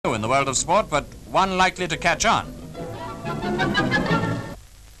new in the world of sport, but one likely to catch on.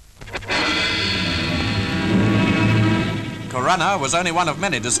 Corunna was only one of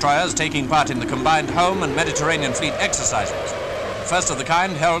many destroyers taking part in the combined home and Mediterranean fleet exercises, first of the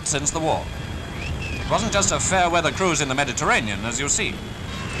kind held since the war. It wasn't just a fair weather cruise in the Mediterranean, as you see.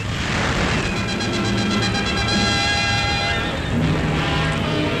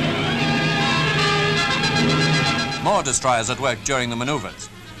 More destroyers at work during the maneuvers.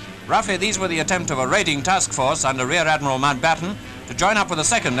 Roughly, these were the attempt of a raiding task force under Rear Admiral Mountbatten to join up with a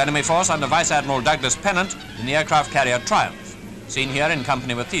second enemy force under Vice Admiral Douglas Pennant in the aircraft carrier Triumph, seen here in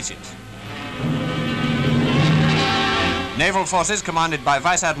company with Theseus. Naval forces commanded by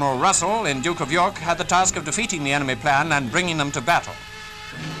Vice Admiral Russell in Duke of York had the task of defeating the enemy plan and bringing them to battle.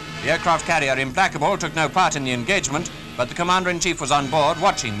 The aircraft carrier Implacable took no part in the engagement, but the Commander-in-Chief was on board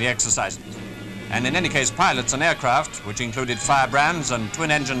watching the exercises. And in any case, pilots and aircraft, which included Firebrands and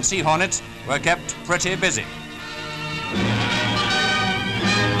twin-engine Sea Hornets, were kept pretty busy.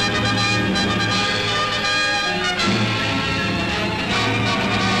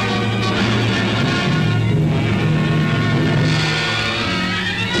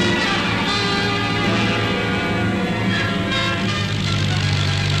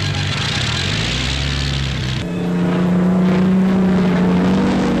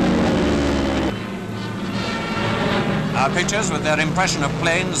 Our pictures, with their impression of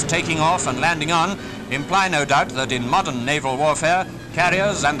planes taking off and landing on, imply no doubt that in modern naval warfare,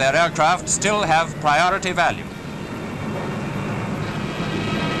 carriers and their aircraft still have priority value.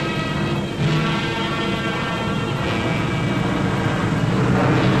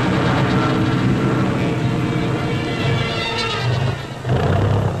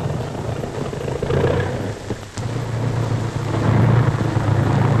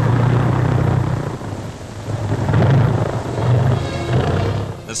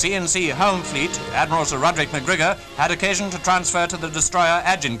 The C&C home fleet, Admiral Sir Roderick McGrigor, had occasion to transfer to the destroyer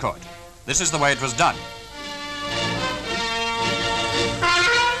Agincourt. This is the way it was done.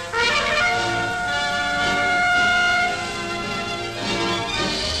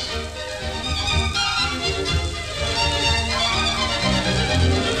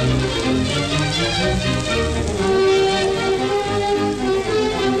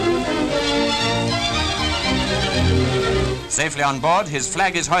 Safely on board, his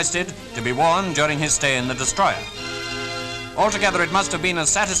flag is hoisted to be worn during his stay in the destroyer. Altogether, it must have been as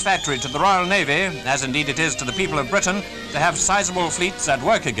satisfactory to the Royal Navy, as indeed it is to the people of Britain, to have sizable fleets at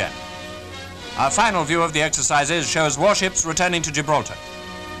work again. Our final view of the exercises shows warships returning to Gibraltar.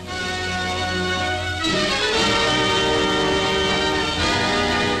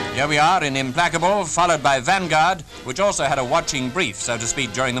 Here we are in Implacable, followed by Vanguard, which also had a watching brief, so to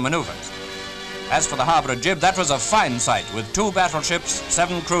speak, during the maneuvers. As for the harbour at Gib, that was a fine sight, with 2 battleships,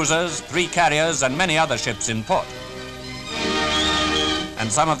 7 cruisers, 3 carriers, and many other ships in port.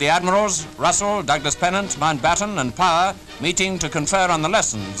 And some of the admirals, Russell, Douglas Pennant, Mountbatten, and Power, meeting to confer on the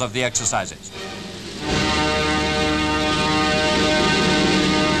lessons of the exercises.